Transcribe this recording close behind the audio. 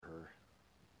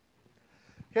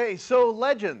Okay, so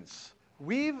legends.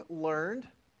 We've learned,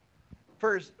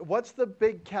 first, what's the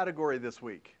big category this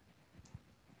week?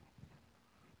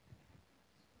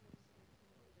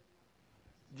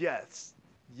 Yes.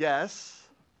 Yes.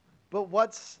 But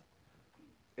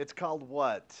it's called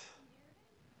what?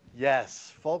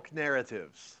 Yes, folk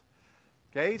narratives.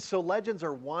 Okay, so legends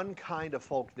are one kind of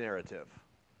folk narrative.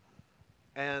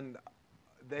 And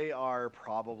they are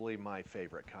probably my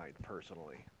favorite kind,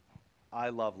 personally. I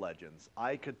love legends.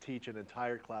 I could teach an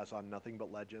entire class on nothing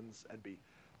but legends and be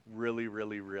really,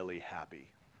 really, really happy.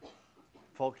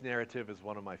 Folk narrative is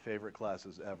one of my favorite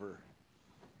classes ever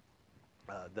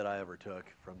that I ever took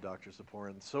from Dr.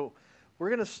 Saporin. So we're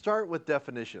going to start with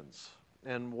definitions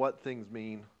and what things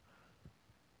mean,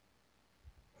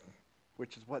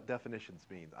 which is what definitions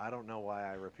mean. I don't know why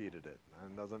I repeated it.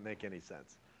 It doesn't make any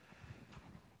sense.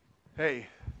 Hey,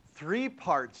 3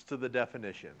 parts to the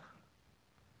definition.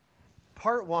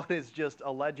 Part 1 is just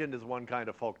a legend is one kind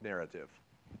of folk narrative.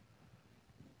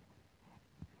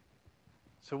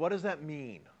 So what does that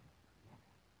mean?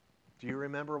 Do you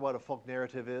remember what a folk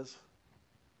narrative is?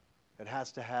 It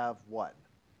has to have what?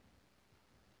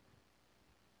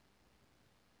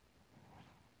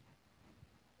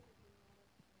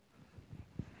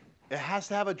 It has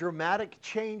to have a dramatic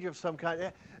change of some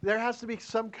kind. There has to be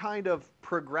some kind of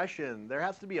progression. There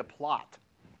has to be a plot.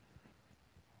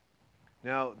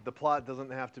 Now, the plot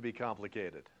doesn't have to be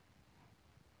complicated,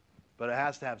 but it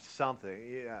has to have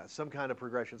something, some kind of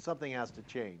progression. Something has to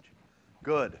change.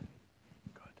 Good.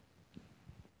 Good.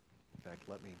 In fact,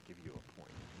 let me give you a point.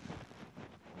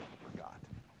 I forgot.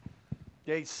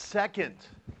 Okay, second,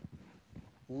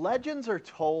 legends are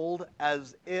told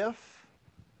as if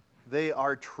they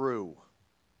are true.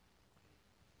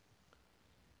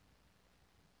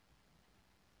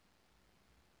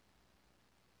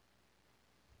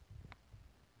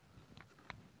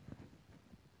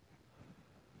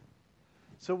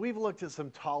 So we've looked at some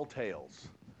tall tales.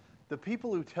 The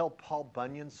people who tell Paul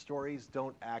Bunyan stories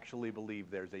don't actually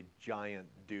believe there's a giant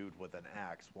dude with an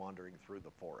axe wandering through the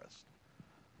forest.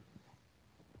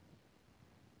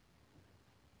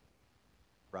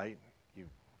 Right?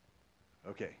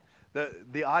 Okay.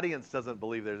 The audience doesn't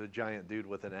believe there's a giant dude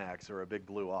with an axe or a big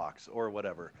blue ox or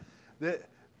whatever. But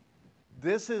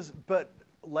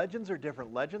legends are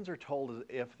different. Legends are told as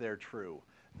if they're true.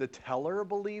 The teller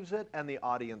believes it and the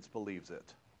audience believes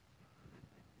it.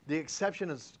 The exception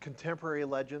is contemporary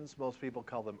legends. Most people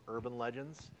call them urban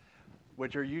legends,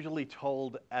 which are usually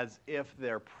told as if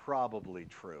they're probably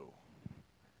true.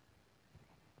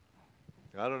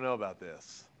 I don't know about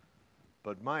this,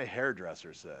 but my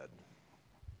hairdresser said.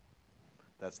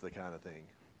 That's the kind of thing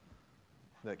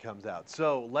that comes out.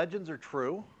 So legends are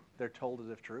true. They're told as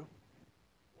if true.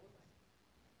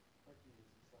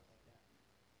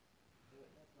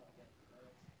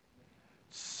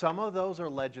 Some of those are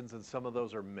legends and some of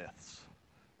those are myths.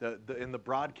 In the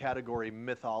broad category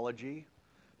mythology,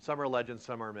 some are legends,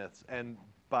 some are myths. And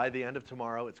by the end of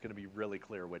tomorrow, it's going to be really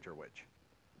clear which are which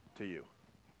to you.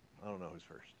 I don't know who's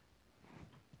first.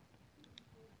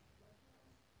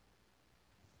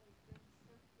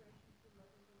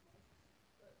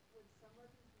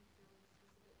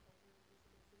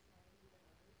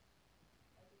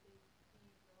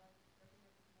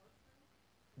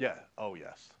 Yeah. Oh,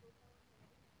 yes.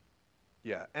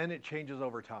 Yeah, and it changes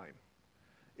over time.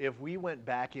 If we went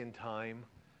back in time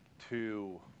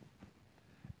to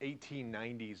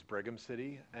 1890s Brigham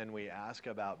City and we ask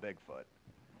about Bigfoot,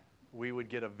 we would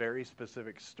get a very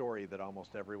specific story that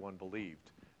almost everyone believed.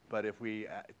 But if we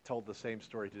told the same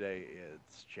story today,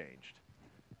 it's changed.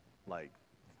 Like,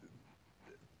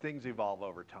 things evolve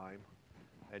over time,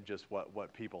 and just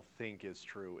what people think is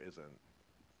true isn't.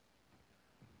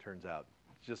 Turns out,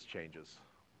 it just changes.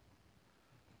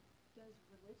 Does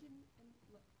religion and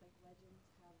like legends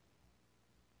have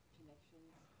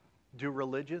connections? Do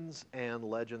religions and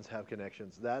legends have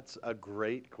connections? That's a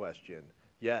great question.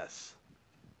 Yes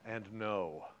and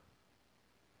no.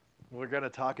 We're going to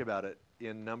talk about it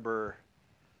in number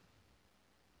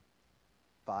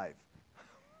 5.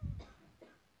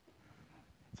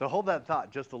 So hold that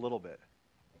thought just a little bit.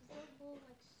 Is the whole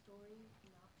like story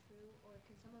not true, or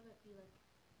can some of it be like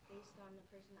based on a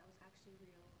person that was actually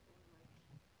real, or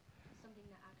like something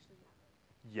that actually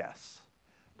happened? Yes.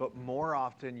 But more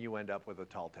often you end up with a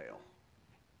tall tale.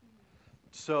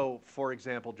 So, for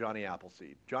example, Johnny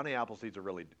Appleseed. Johnny Appleseed's a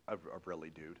really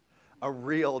dude. A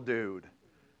real dude.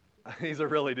 He's a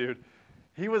really dude.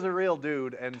 He was a real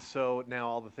dude, and so now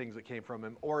all the things that came from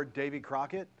him. Or Davy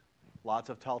Crockett. Lots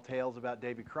of tall tales about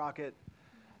Davy Crockett.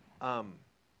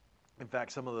 In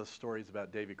fact, some of the stories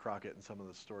about Davy Crockett and some of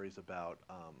the stories about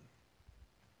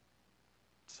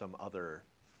some other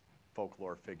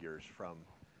folklore figures from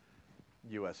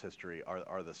U.S. history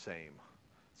are the same.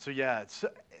 So yeah,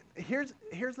 here's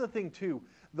the thing too.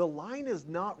 The line is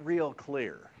not real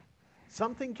clear.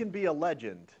 Something can be a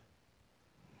legend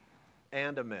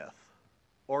and a myth,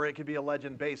 or it could be a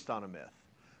legend based on a myth,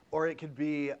 or it could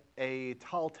be a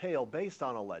tall tale based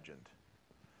on a legend.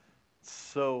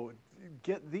 So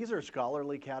these are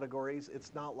scholarly categories.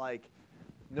 It's not like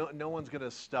no one's going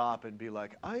to stop and be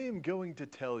like, I am going to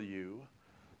tell you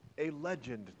a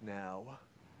legend now.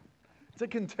 It's a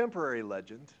contemporary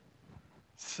legend.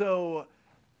 So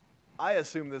I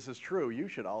assume this is true. You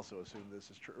should also assume this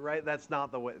is true, right? That's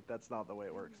not the way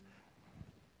it works.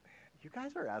 You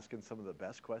guys are asking some of the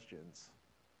best questions.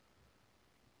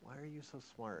 Why are you so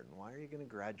smart? And why are you going to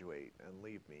graduate and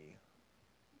leave me?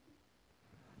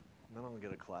 And then I'll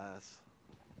get a class.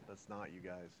 That's not you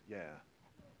guys. Yeah.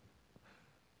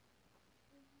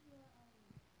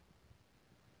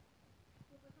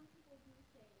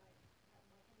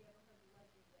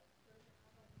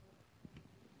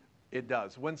 It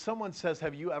does. When someone says,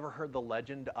 have you ever heard the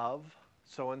legend of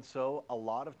so-and-so, a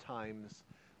lot of times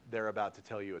they're about to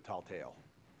tell you a tall tale.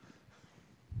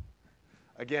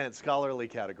 Again, scholarly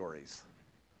categories.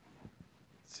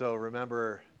 So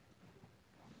remember,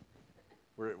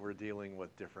 we're dealing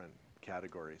with different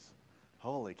categories.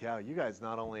 Holy cow, you guys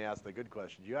not only ask the good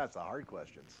questions, you ask the hard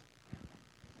questions.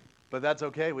 But that's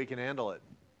okay, we can handle it.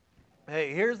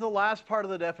 Hey, here's the last part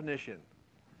of the definition.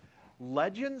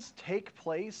 Legends take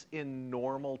place in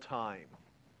normal time.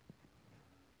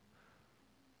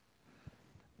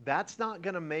 That's not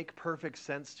going to make perfect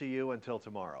sense to you until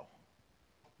tomorrow.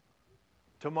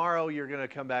 Tomorrow you're going to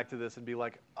come back to this and be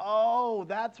like, oh,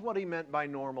 that's what he meant by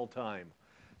normal time.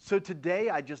 So today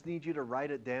I just need you to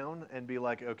write it down and be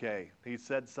like, okay, he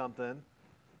said something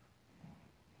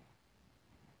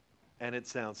and it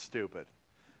sounds stupid.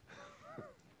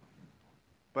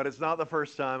 But it's not the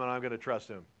first time and I'm going to trust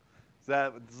him.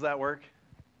 Does that work?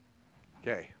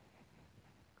 Okay.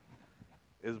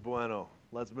 Es bueno.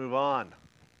 Let's move on.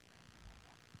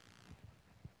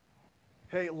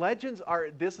 Hey,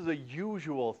 this is a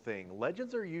usual thing.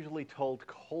 Legends are usually told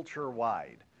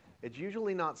culture-wide. It's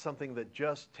usually not something that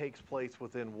just takes place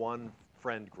within one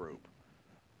friend group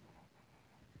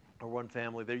or one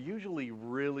family. They're usually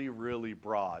really, really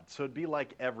broad. So it'd be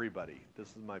like everybody. This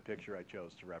is my picture I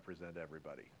chose to represent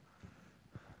everybody.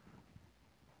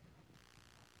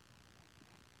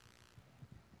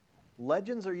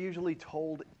 Legends are usually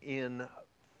told in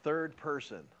third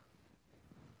person.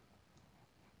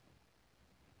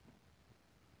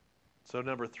 So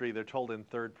number 3, they're told in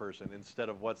third person instead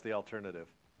of what's the alternative?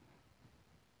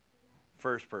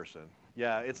 First person.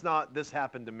 Yeah, it's not, this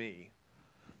happened to me.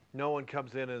 No one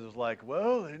comes in and is like,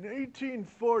 well, in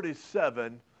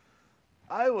 1847,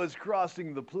 I was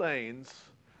crossing the plains,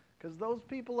 because those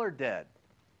people are dead.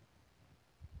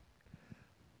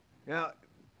 Now,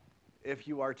 if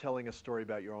you are telling a story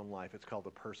about your own life, it's called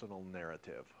a personal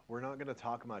narrative. We're not going to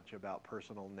talk much about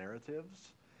personal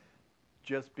narratives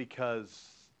just because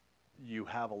you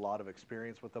have a lot of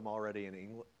experience with them already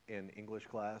in English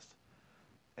class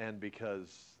and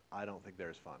because I don't think they're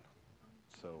as fun.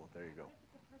 So there you go.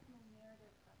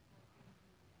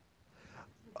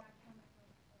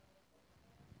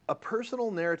 A personal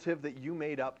narrative that you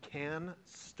made up can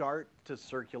start to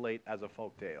circulate as a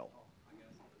folktale.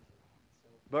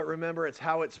 But remember, it's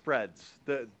how it spreads.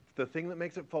 The thing that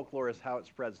makes it folklore is how it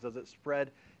spreads. Does it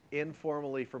spread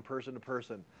informally from person to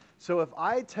person? So if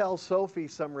I tell Sophie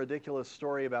some ridiculous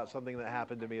story about something that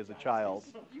happened to me as a child,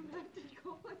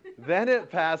 then it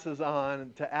passes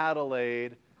on to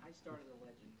Adelaide. I started a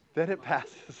legend. Then it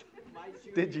passes.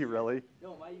 Did you really?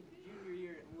 No, my junior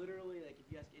year, literally, like if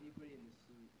you ask anybody in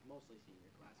the mostly senior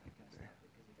class, I kind of stopped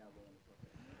it because it got a little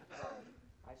inappropriate.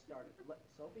 I started.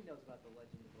 Sophie knows about the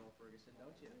legend of Earl Ferguson,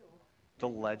 don't you? The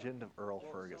legend of Earl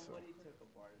Ferguson. Somebody took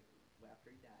apart, after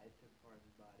he died, took apart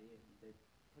his body, and they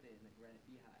put it in a granite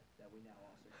beehive that we now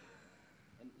all circulate.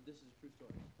 And this is a true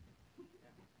story. Yeah.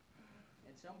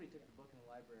 And somebody took the book in the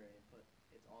library and put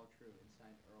 "It's all true" and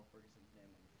signed Earl Ferguson's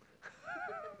name on it.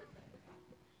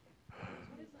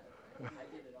 I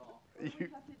did it all. What do we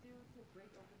have to do to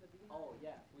break open the beehive? Oh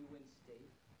yeah, if we win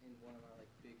state in one of our like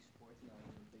big sports, in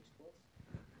big sports,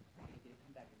 we can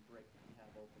come back and break the beehive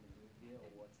open and reveal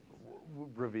what's inside.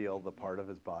 Reveal the part of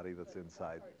his body that's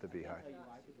inside the beehive. I can't tell you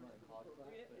why I could run a college class,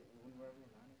 but whenever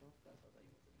we're on it, that's what I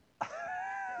use.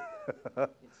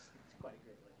 It's quite a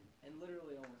great legend, and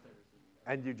literally almost every single year.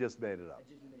 And you just made it up. I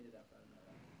just made it up out of my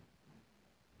life.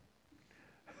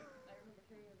 I remember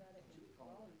hearing about it in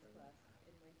Rollins class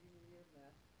in my junior year of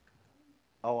math.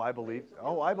 Oh, I believe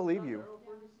you.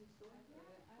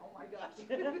 my gosh.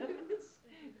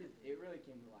 It really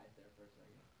came to life there for a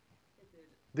second. It did.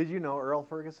 Did you know Earl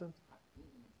Ferguson? Mm-mm.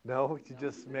 No, you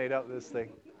just made up this thing.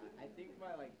 I think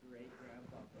my like great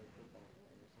grandpa played football or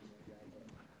something like that, but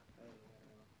I don't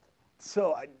know.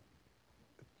 So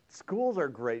schools are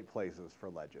great places for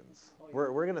legends. Oh, yeah.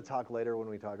 We're going to talk later when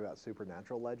we talk about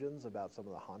supernatural legends about some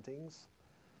of the hauntings,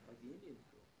 Like the Indian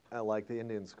school. like the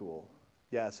Indian school.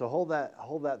 Yeah, so hold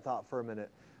that thought for a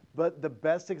minute. But the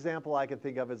best example I can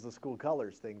think of is the school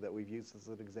colors thing that we've used as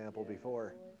an example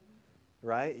before.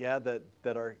 Right? Yeah, that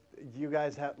are, you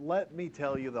guys have, let me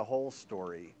tell you the whole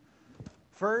story.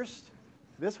 First,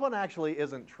 this one actually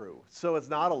isn't true. So it's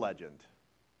not a legend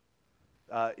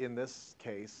in this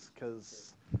case,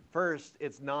 because first,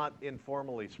 it's not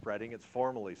informally spreading, it's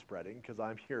formally spreading, because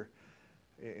I'm here,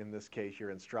 in this case,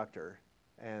 your instructor.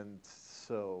 And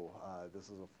so this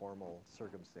is a formal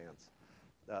circumstance.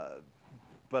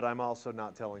 But I'm also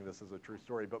not telling this as a true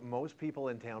story. But most people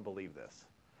in town believe this.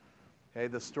 Okay,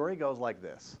 the story goes like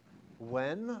this.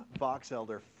 When Box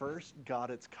Elder first got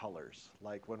its colors,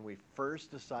 like when we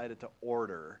first decided to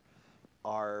order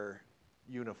our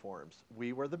uniforms,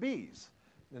 we were the bees.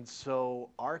 And so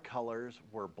our colors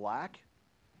were black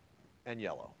and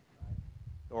yellow,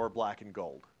 or black and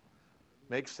gold.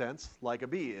 Makes sense, like a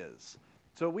bee is.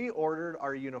 So we ordered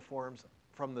our uniforms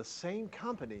from the same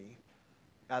company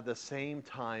at the same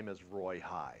time as Roy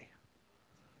High.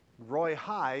 Roy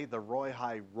High, the Roy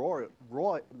High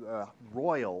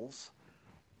Royals,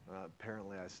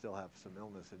 apparently I still have some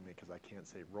illness in me because I can't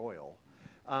say royal.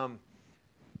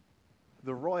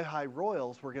 The Roy High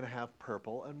Royals were going to have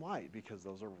purple and white because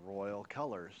those are royal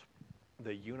colors.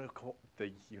 The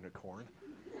unicorn.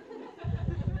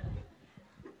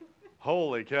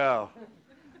 Holy cow.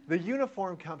 The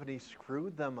uniform company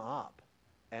screwed them up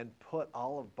and put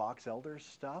all of Box Elder's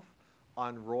stuff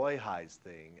on Roy High's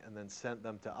thing and then sent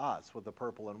them to us with the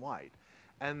purple and white.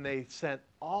 And they sent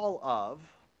all of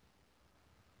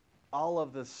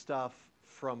the stuff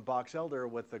from Box Elder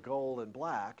with the gold and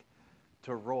black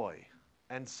to Roy.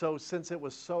 And so since it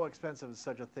was so expensive as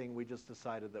such a thing, we just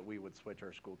decided that we would switch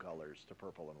our school colors to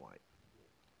purple and white.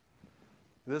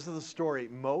 This is the story.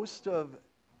 Most of,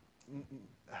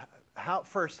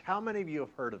 how many of you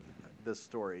have heard of this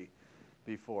story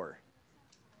before?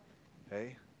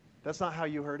 Okay. That's not how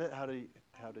you heard it? How did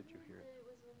you hear it? It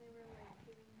was when they were like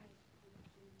giving like the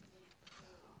gyms like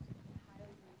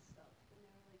tiles and stuff, and they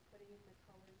were like putting in the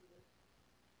colors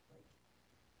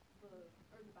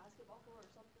of the basketball court or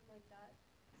something like that.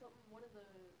 Something, one of the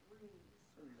rooms.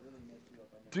 So we really messed you up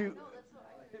on that. Do- No, that's what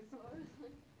I heard. So I was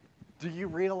like, Do you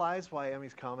realize why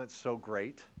Emmy's comment's so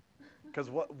great? Because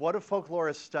what do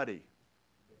folklorists study?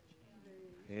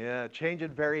 Yeah, change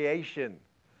and variation.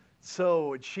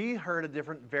 So she heard a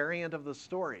different variant of the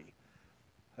story.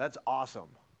 That's awesome.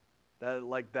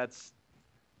 That's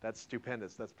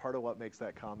stupendous. That's part of what makes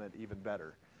that comment even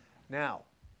better. Now,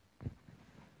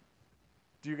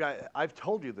 I've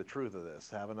told you the truth of this,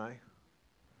 haven't I?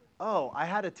 Oh, I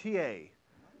had a TA,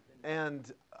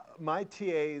 and my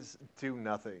TAs do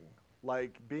nothing.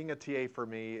 Like, being a TA for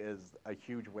me is a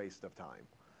huge waste of time.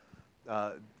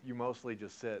 You mostly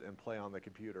just sit and play on the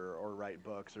computer or write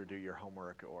books or do your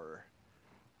homework or,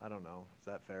 I don't know, is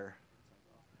that fair?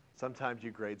 Sometimes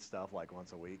you grade stuff like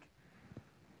once a week.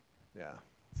 Yeah,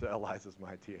 so Eliza's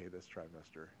my TA this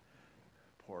trimester.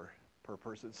 Poor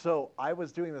person. So I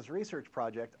was doing this research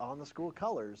project on the school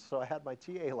colors, so I had my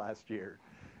TA last year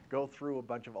go through a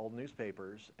bunch of old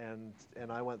newspapers, and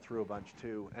I went through a bunch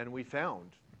too, and we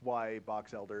found why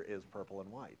Box Elder is purple and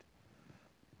white.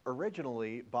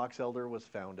 Originally, Box Elder was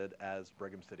founded as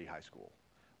Brigham City High School.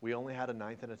 We only had a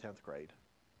 9th and a 10th grade.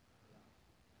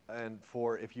 And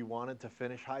if you wanted to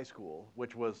finish high school,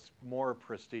 which was more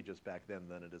prestigious back then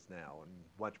than it is now and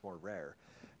much more rare,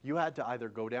 you had to either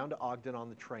go down to Ogden on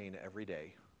the train every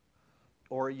day,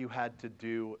 or you had to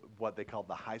do what they called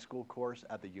the high school course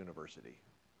at the university.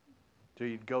 So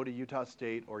you'd go to Utah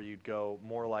State, or you'd go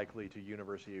more likely to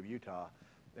University of Utah,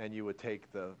 and you would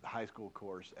take the high school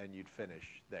course and you'd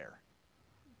finish there.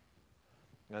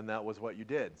 And that was what you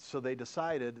did. So they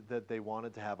decided that they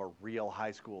wanted to have a real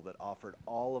high school that offered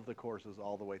all of the courses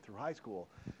all the way through high school.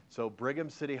 So Brigham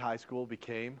City High School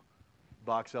became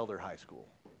Box Elder High School.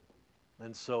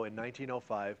 And so in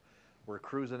 1905, we're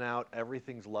cruising out,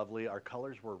 everything's lovely. Our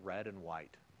colors were red and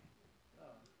white.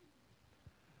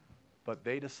 But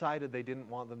they decided they didn't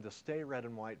want them to stay red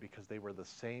and white because they were the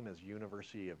same as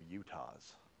University of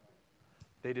Utah's.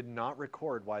 They did not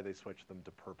record why they switched them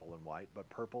to purple and white, but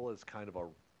purple is kind of a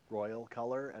royal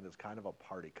color and is kind of a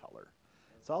party color.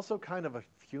 It's also kind of a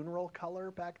funeral color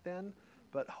back then,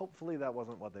 but hopefully that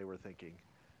wasn't what they were thinking.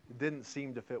 It didn't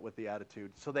seem to fit with the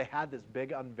attitude. So they had this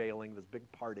big unveiling, this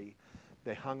big party.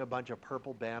 They hung a bunch of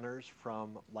purple banners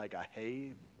from like a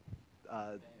hay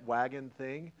wagon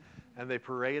thing, and they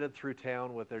paraded through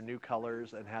town with their new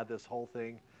colors and had this whole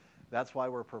thing. That's why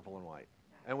we're purple and white.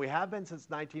 And we have been since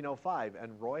 1905,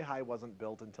 and Roy High wasn't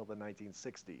built until the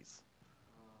 1960s.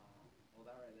 Well,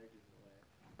 that right there gives it away.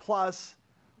 Plus,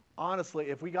 honestly,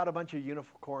 if we got a bunch of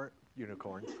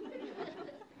unicorns,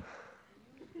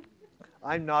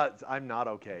 I'm not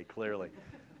okay, clearly.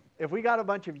 If we got a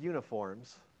bunch of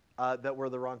uniforms that were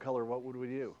the wrong color, what would we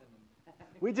do?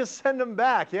 We just send them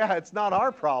back. Yeah, it's not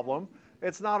our problem.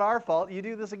 It's not our fault. You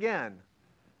do this again.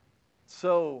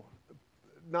 So,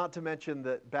 not to mention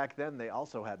that back then they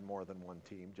also had more than one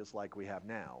team, just like we have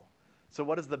now. So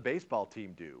what does the baseball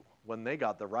team do when they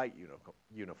got the right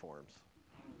uniforms?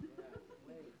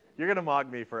 You're going to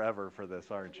mock me forever for this,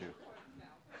 aren't you?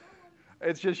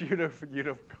 It's just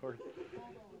unicorn.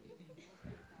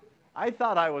 I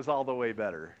thought I was all the way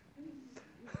better.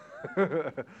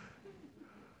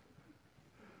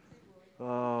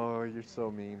 Oh, you're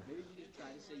so mean. Maybe you just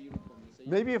try to say uniform.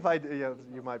 Maybe if I, yeah,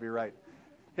 you might be right.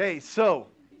 Hey, so,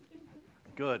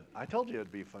 good. I told you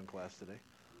it'd be a fun class today.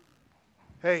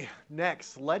 Hey,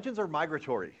 next, legends are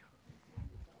migratory.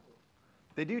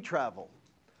 They do travel.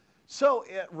 So,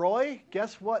 Roy,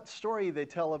 guess what story they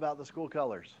tell about the school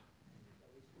colors?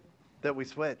 That we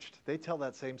switched. They tell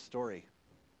that same story.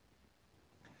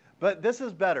 But this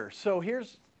is better. So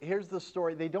here's the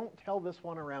story. They don't tell this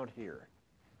one around here.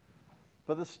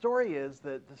 But the story is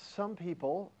that some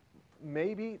people,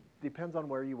 maybe, depends on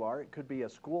where you are, it could be a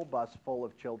school bus full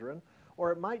of children,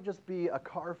 or it might just be a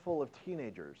car full of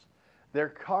teenagers. Their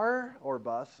car or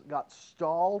bus got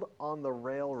stalled on the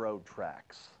railroad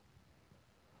tracks.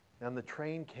 And the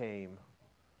train came,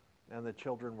 and the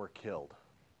children were killed.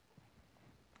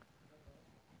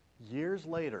 Years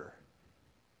later,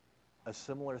 a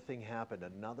similar thing happened.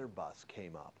 Another bus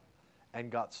came up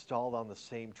and got stalled on the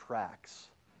same tracks.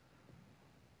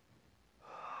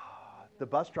 The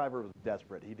bus driver was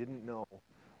desperate. He didn't know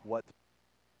what.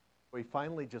 We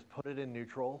finally just put it in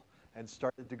neutral and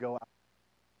started to go out.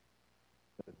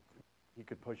 He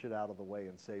could push it out of the way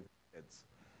and save the kids.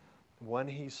 When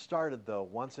he started, though,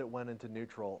 once it went into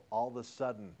neutral, all of a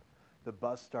sudden, the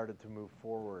bus started to move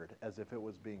forward as if it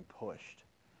was being pushed.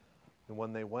 And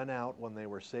when they went out, when they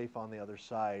were safe on the other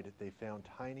side, they found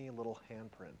tiny little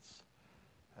handprints,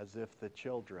 as if the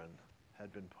children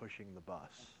had been pushing the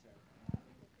bus.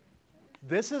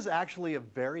 This is actually a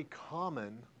very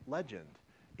common legend.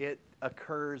 It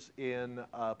occurs in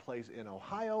a place in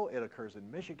Ohio, it occurs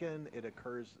in Michigan, it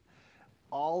occurs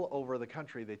all over the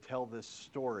country. They tell this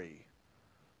story.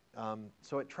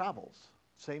 So it travels.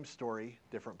 Same story,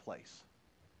 different place.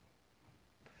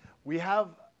 We have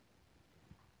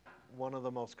one of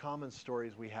the most common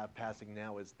stories we have passing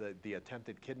now is the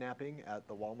attempted kidnapping at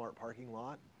the Walmart parking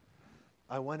lot.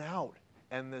 I went out,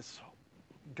 and this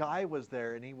guy was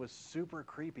there, and he was super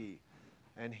creepy,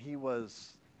 and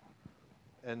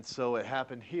so it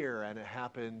happened here, and it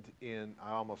happened in,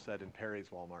 I almost said in Perry's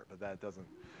Walmart, but that doesn't,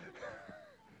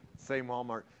 same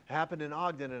Walmart. It happened in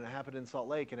Ogden, and it happened in Salt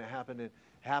Lake, and it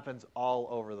happens all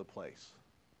over the place.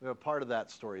 You know, part of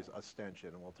that story is ostension,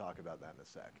 and we'll talk about that in a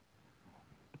sec.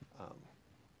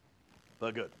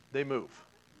 But good, they move.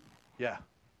 Yeah.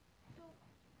 So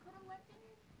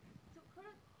could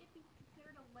it be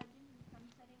considered a legend in some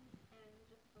settings and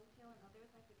just a folktale in others,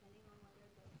 like depending on whether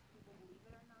the people believe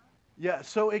it or not? Yeah,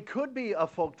 so it could be a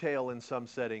folktale in some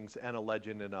settings and a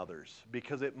legend in others,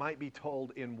 because it might be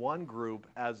told in one group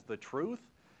as the truth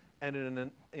and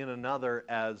in another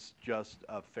as just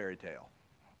a fairy tale.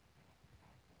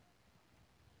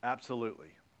 Absolutely.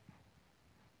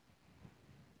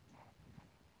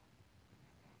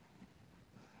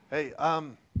 Hey,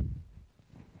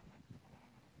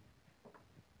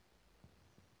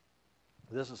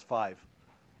 this is 5.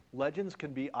 Legends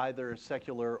can be either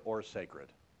secular or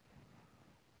sacred.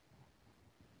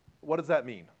 What does that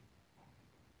mean?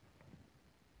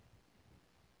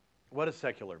 What does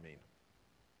secular mean?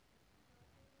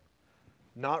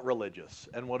 Not religious.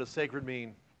 And what does sacred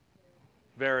mean?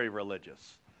 Very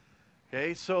religious.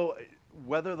 Okay, so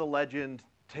whether the legend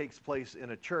takes place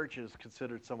in a church is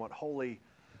considered somewhat holy.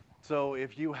 So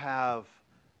if you have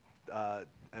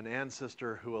an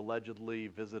ancestor who allegedly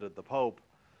visited the Pope,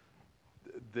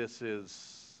 this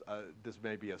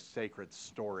may be a sacred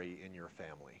story in your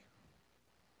family.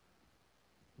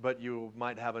 But you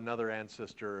might have another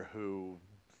ancestor who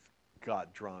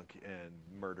got drunk and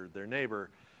murdered their neighbor.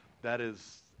 That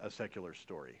is a secular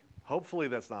story. Hopefully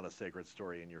that's not a sacred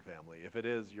story in your family. If it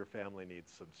is, your family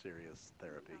needs some serious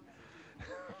therapy.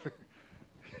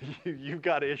 You've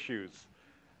got issues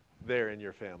there in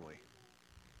your family.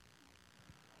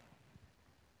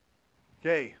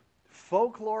 Okay,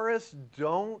 folklorists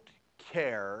don't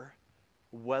care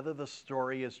whether the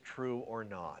story is true or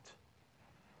not.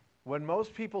 When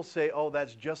most people say, oh,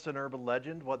 that's just an urban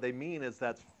legend, what they mean is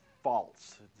that's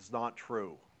false. It's not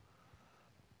true.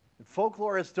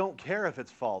 Folklorists don't care if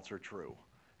it's false or true.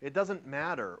 It doesn't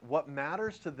matter. What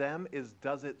matters to them is,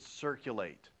 does it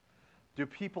circulate? Do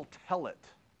people tell it?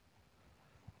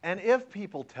 And if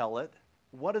people tell it,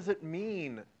 what does it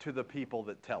mean to the people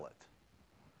that tell it?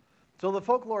 So the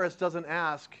folklorist doesn't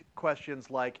ask questions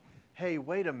like, hey,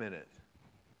 wait a minute.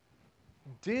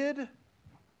 Did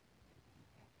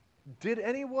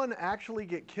anyone actually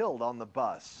get killed on the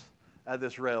bus at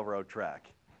this railroad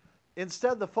track?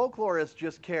 Instead, the folklorist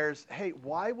just cares, hey,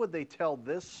 why would they tell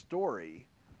this story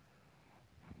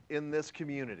in this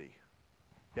community?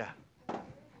 Yeah.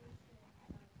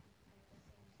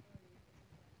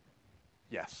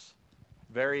 Yes.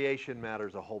 Variation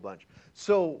matters a whole bunch.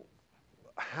 So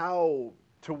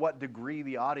to what degree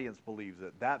the audience believes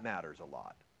it, that matters a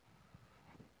lot.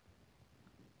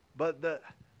 But the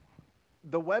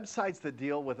websites that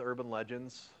deal with urban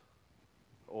legends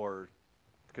or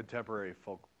contemporary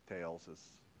folk tales is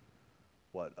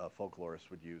what a folklorist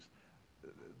would use.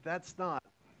 That's not,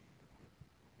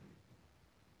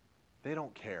 they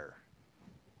don't care.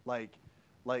 Like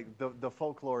the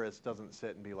folklorist doesn't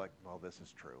sit and be like, oh, this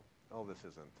is true. Oh, this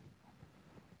isn't.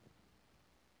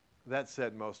 That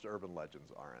said, most urban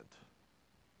legends aren't.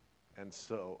 And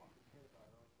so,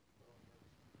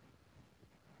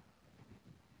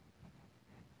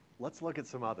 let's look at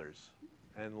some others,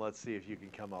 and let's see if you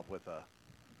can come up with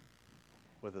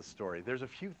a story. There's a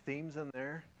few themes in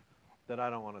there that I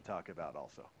don't want to talk about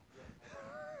also.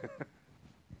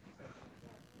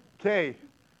 Okay,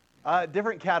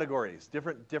 different categories,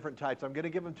 different types. I'm going to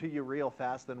give them to you real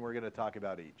fast, then we're going to talk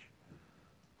about each.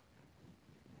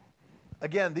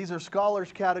 Again, these are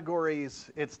scholars' categories.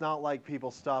 It's not like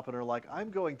people stop and are like, I'm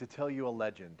going to tell you a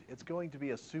legend. It's going to be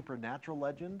a supernatural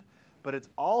legend, but it's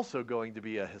also going to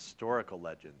be a historical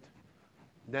legend.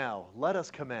 Now, let us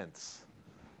commence.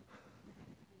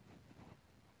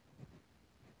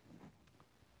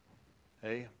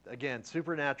 Okay? Again,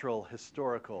 supernatural,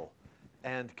 historical,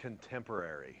 and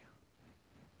contemporary.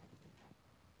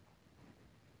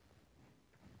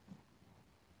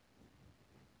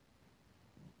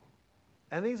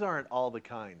 And these aren't all the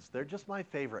kinds. They're just my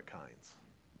favorite kinds.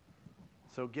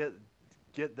 So get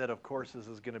that, of course, this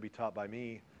is going to be taught by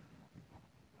me.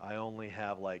 I only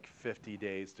have like 50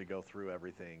 days to go through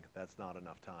everything. That's not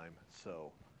enough time.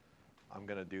 So I'm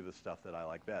going to do the stuff that I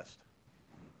like best.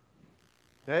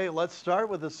 Okay, let's start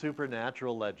with the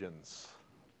supernatural legends.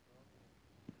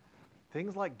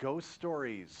 Things like ghost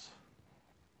stories,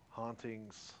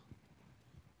 hauntings.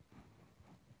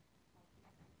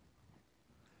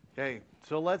 Okay,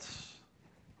 so let's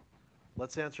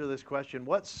answer this question.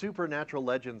 What supernatural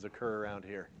legends occur around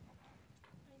here?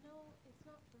 I know it's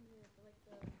not from here, but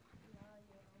like the La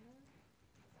Llorona,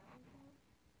 is that one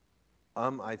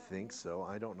called? I think so.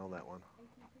 I don't know that one. I'm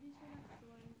pretty sure that's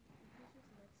the one. I'm pretty sure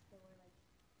it's next the one like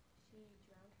she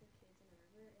drowned her kids in a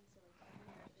river, and so like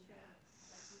every night she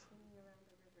would like be swinging around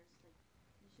the river, so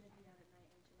like you shouldn't be out at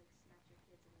night, and she like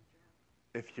snatch your kids and then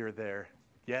drown. If you're there.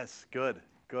 Yes, good.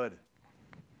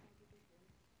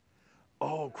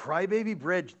 Oh, Crybaby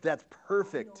Bridge. That's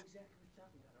perfect.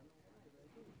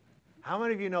 How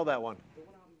many of you know that one?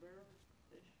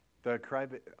 The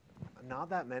Crybaby.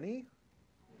 Not that many?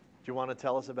 Do you want to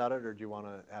tell us about it, or do you want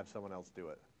to have someone else do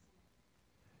it?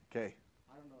 Okay.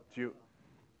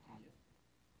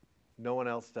 No one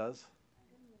else does?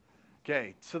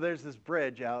 Okay, so there's this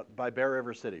bridge out by Bear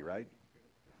River City, right?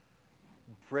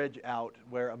 Bridge out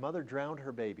where a mother drowned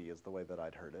her baby is the way that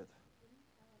I'd heard it.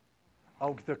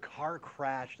 Oh, the car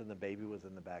crashed and the baby was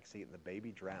in the back seat and the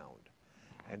baby drowned.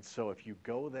 And so if you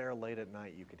go there late at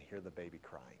night, you can hear the baby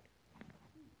crying.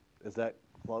 Is that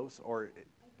close? Or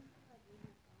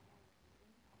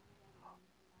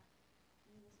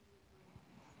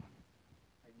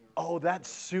oh, that's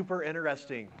super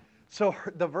interesting. So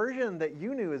the version that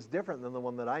you knew is different than the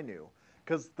one that I knew.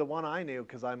 Because the one I knew,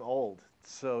 because I'm old,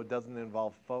 so it doesn't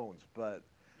involve phones. But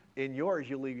in yours,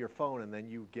 you leave your phone and then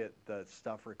you get the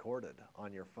stuff recorded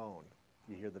on your phone.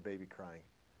 You hear the baby crying.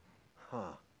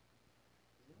 Huh.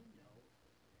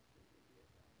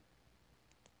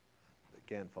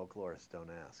 Again, folklorists don't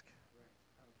ask.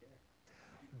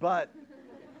 But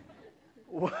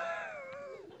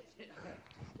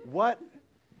what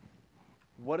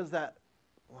is that?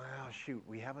 Wow, shoot,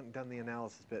 we haven't done the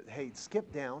analysis bit. Hey,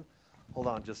 skip down. Hold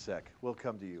on just a sec. We'll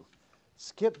come to you.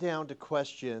 skip down to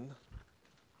question.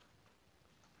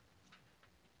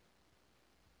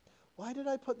 Why did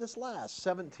I put this last?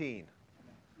 17.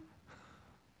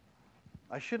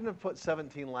 I shouldn't have put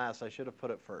 17 last. I should have put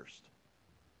it first.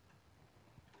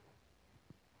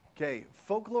 Okay,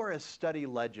 folklorists study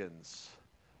legends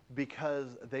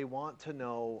because they want to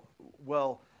know,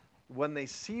 well, when they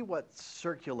see what's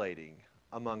circulating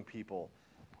among people,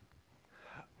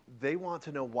 they want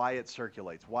to know why it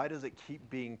circulates. Why does it keep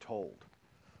being told?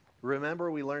 Remember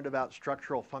we learned about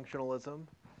structural functionalism?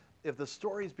 If the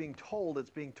story's being told, it's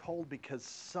being told because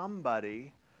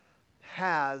somebody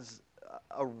has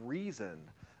a reason.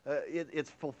 It's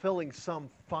fulfilling some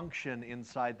function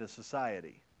inside the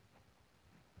society.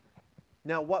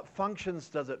 Now, what functions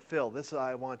does it fill? This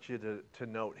I want you to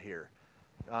note here.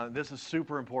 This is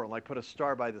super important. Like, put a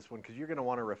star by this one because you're going to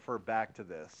want to refer back to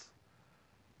this.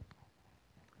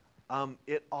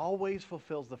 It always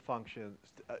fulfills the functions.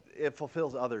 It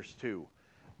fulfills others too.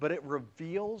 But it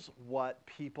reveals what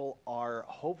people are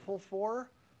hopeful for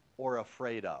or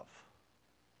afraid of.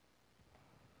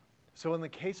 So in the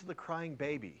case of the crying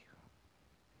baby,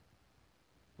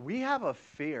 we have a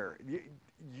fear.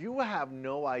 You have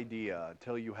no idea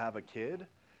until you have a kid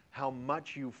how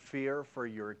much you fear for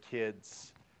your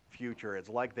kid's future. It's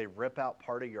like they rip out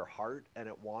part of your heart and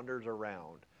it wanders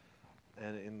around.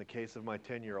 And in the case of my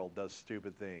 10-year-old, does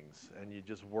stupid things. And you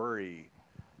just worry.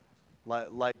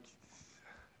 Like,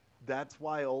 that's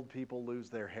why old people lose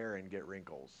their hair and get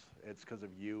wrinkles. It's because of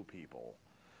you people.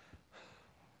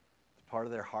 Part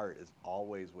of their heart is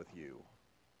always with you,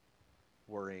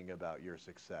 worrying about your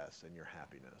success and your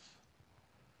happiness.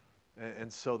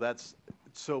 And so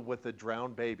with the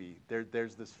drowned baby,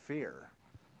 there's this fear.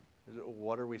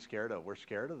 What are we scared of? We're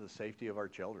scared of the safety of our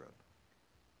children.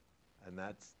 And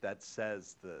that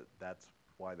says that's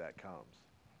why that comes.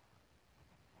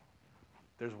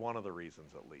 There's one of the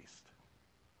reasons at least.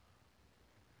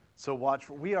 So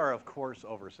we are of course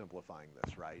oversimplifying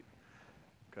this, right?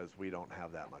 Because we don't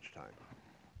have that much time.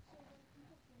 So when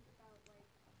people think about, like,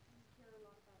 you hear a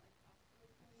lot about, like,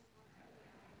 hospitals being haunted,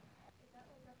 is that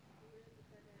like a fear that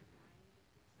they're going to die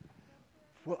and get stuck there?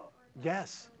 Well, Or is that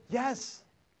yes, like, yes.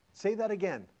 Say that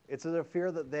again. It's a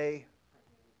fear that they are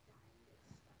going to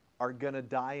die are going to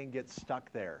die and and get stuck? get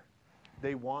stuck there.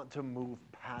 They want to move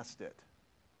past it.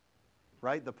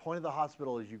 Right? The point of the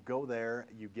hospital is you go there,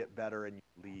 you get better, and you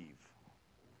leave.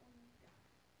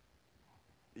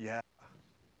 Yeah.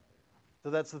 So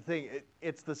that's the thing.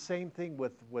 It's the same thing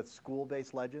with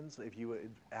school-based legends. If you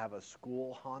have a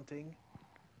school haunting,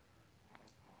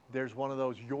 there's one of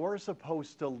those, you're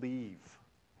supposed to leave.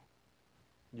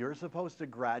 You're supposed to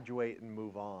graduate and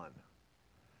move on.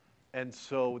 And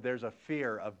so there's a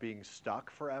fear of being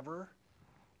stuck forever.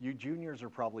 You juniors are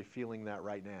probably feeling that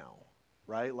right now,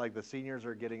 right? Like the seniors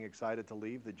are getting excited to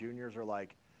leave. The juniors are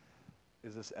like,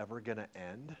 is this ever going to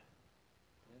end?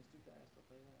 Ends too fast, I'll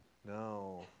tell you that.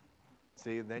 No.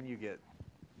 See, and then you get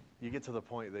to the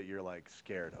point that you're like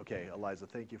scared. Okay, Eliza,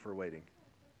 thank you for waiting.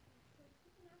 So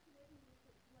supernatural legends,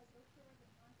 like those stories of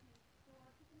haunting, so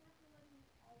are supernatural legends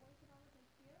always about like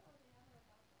fear, or are they ever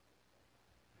about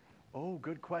that? Oh,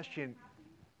 good question.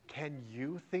 Can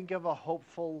you think of a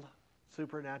hopeful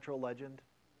supernatural legend?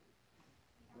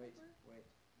 Wait. There's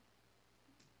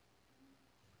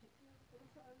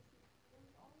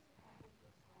always a couple of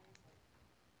those stories, like,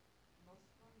 most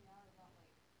of them now are about,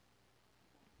 like,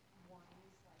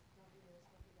 warnings, like, don't do this,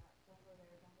 don't do that, don't go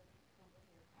there, don't go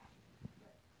here.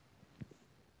 But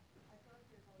I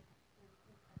feel like there's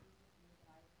at least a few that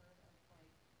I've heard of,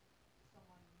 like,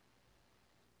 someone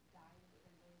dying but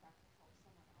then going back to help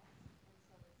someone else. And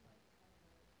so it's, like, kind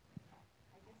of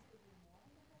I guess it would be more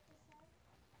on the helpful side,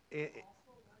 I-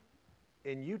 also a warning.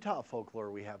 In Utah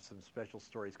folklore, we have some special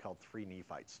stories called Three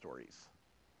Nephite stories.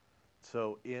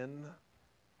 So in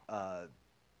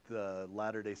the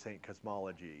Latter-day Saint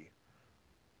cosmology,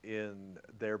 in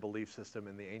their belief system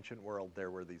in the ancient world,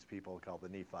 there were these people called the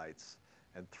Nephites,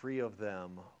 and 3 of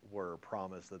them were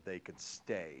promised that they could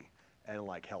stay and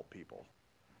like help people.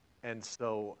 And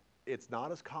so it's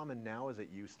not as common now as it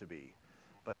used to be,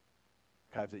 but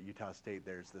archives at Utah State,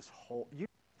 there's this whole, Utah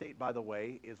State, by the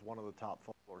way, is one of the top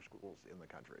folklore schools in the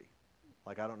country.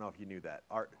 Like, I don't know if you knew that.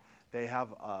 They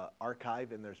have an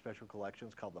archive in their special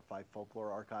collections called the Fife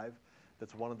Folklore Archive.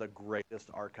 That's one of the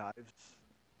greatest archives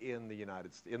in the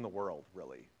in the world,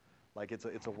 really. Like, it's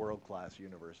a world-class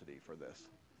university for this.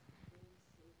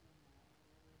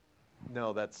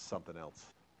 No, that's something else.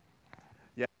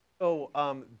 Yeah. So,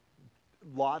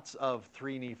 lots of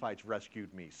 3 Nephites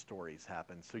rescued me stories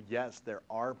happen. So yes, there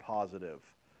are positive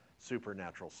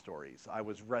supernatural stories. I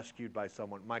was rescued by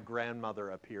someone. My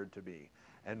grandmother appeared to me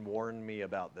and warn me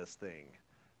about this thing.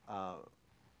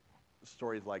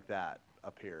 Stories like that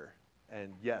appear.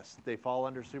 And yes, they fall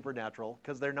under supernatural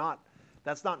because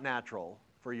that's not natural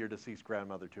for your deceased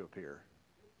grandmother to appear.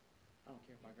 I don't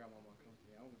care if my grandmama comes to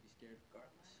me. I'm gonna be scared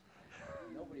regardless.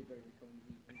 Nobody better be coming to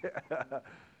meet me.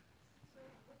 So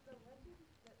with the legend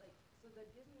that so the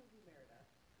Disney movie Merida,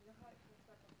 you know how it talks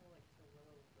about the whole the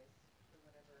will-o'-the-wisp or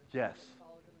whatever? Yes. That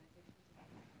follows them and it takes them to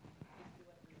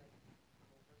basically whatever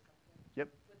cult or something. Yep.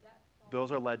 Would that fall Those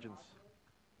are under legends.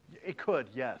 positive? It could,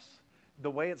 yes.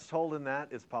 The way it's told in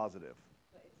that is positive.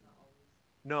 But it's not always.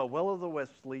 No,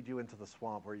 will-o'-the-wisps lead you into the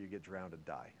swamp where you get drowned and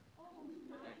die.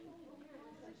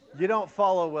 You don't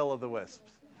follow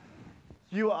will-o'-the-wisps.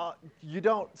 You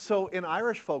don't. So in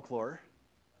Irish folklore,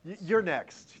 you're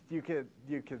next. You can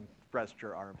rest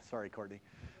your arm. Sorry, Courtney.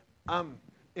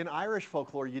 In Irish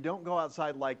folklore, you don't go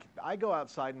outside like I go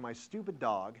outside and my stupid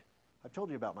dog. I've told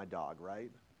you about my dog,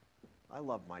 right? I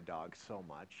love my dog so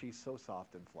much. She's so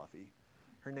soft and fluffy.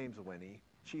 Her name's Winnie.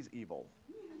 She's evil.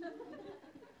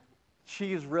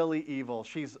 She's really evil.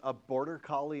 She's a border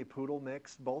collie poodle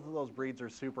mix. Both of those breeds are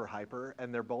super hyper,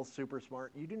 and they're both super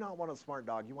smart. You do not want a smart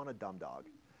dog. You want a dumb dog.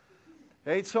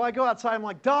 Hey, so I go outside. I'm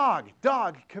like, dog,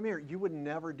 come here. You would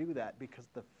never do that because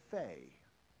the Fae,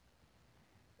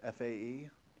 F-A-E,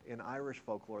 in Irish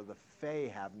folklore, the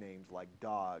Fae have names like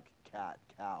dog, cat,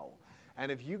 cow.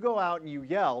 And if you go out and you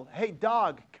yell, hey,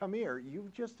 dog, come here,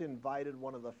 you've just invited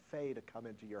one of the Fae to come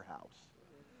into your house.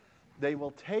 They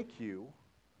will take you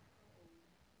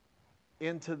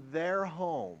into their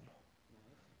home.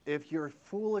 If you're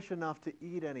foolish enough to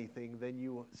eat anything, then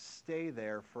you stay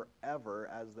there forever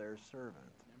as their servant.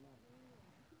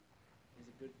 Is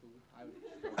it good food? I would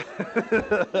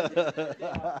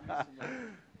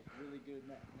really good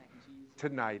mac and cheese.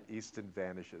 Tonight, Easton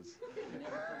vanishes.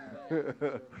 Never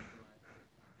coming back.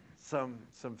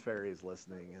 Some fairies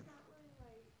listening. Is that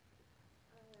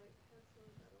when Hansel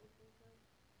and Gretel came from?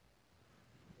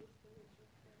 Is the witch of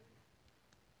fairy?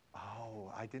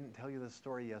 Oh, I didn't tell you this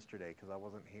story yesterday because I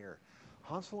wasn't here.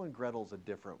 Hansel and Gretel's a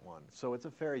different one. So it's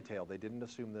a fairy tale. They didn't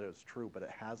assume that it was true, but it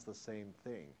has the same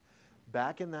thing.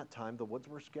 Back in that time, the woods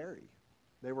were scary.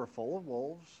 They were full of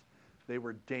wolves. They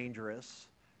were dangerous.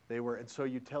 And so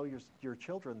you tell your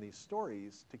children these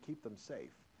stories to keep them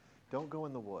safe. Don't go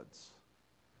in the woods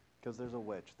because there's a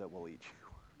witch that will eat you.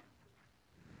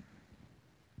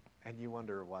 And you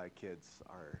wonder why kids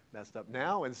are messed up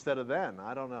now instead of then.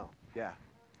 I don't know. Yeah.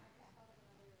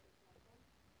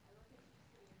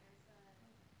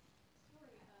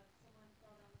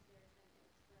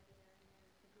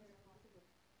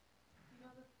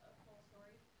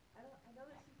 I know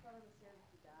that she fell down the stairs and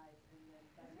she dies, and then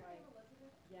that's why.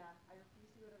 Yeah, I refuse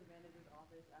to go to the manager's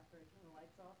office after I turn the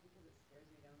lights off because it scares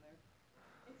me down there.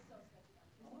 It's so sketchy down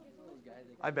there. Those guys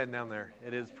that I've been down there.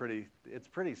 It's pretty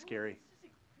scary. It's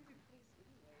just a creepy place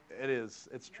anyway. It is.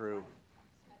 It's true.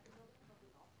 At the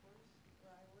golf course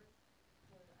where I work,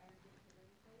 for the Iron Gate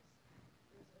catering place,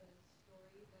 there's a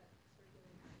story that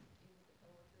circulates in with the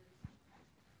coworkers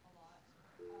a lot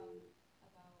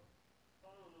about.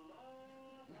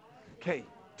 Okay,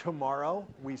 tomorrow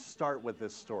we start with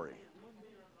this story.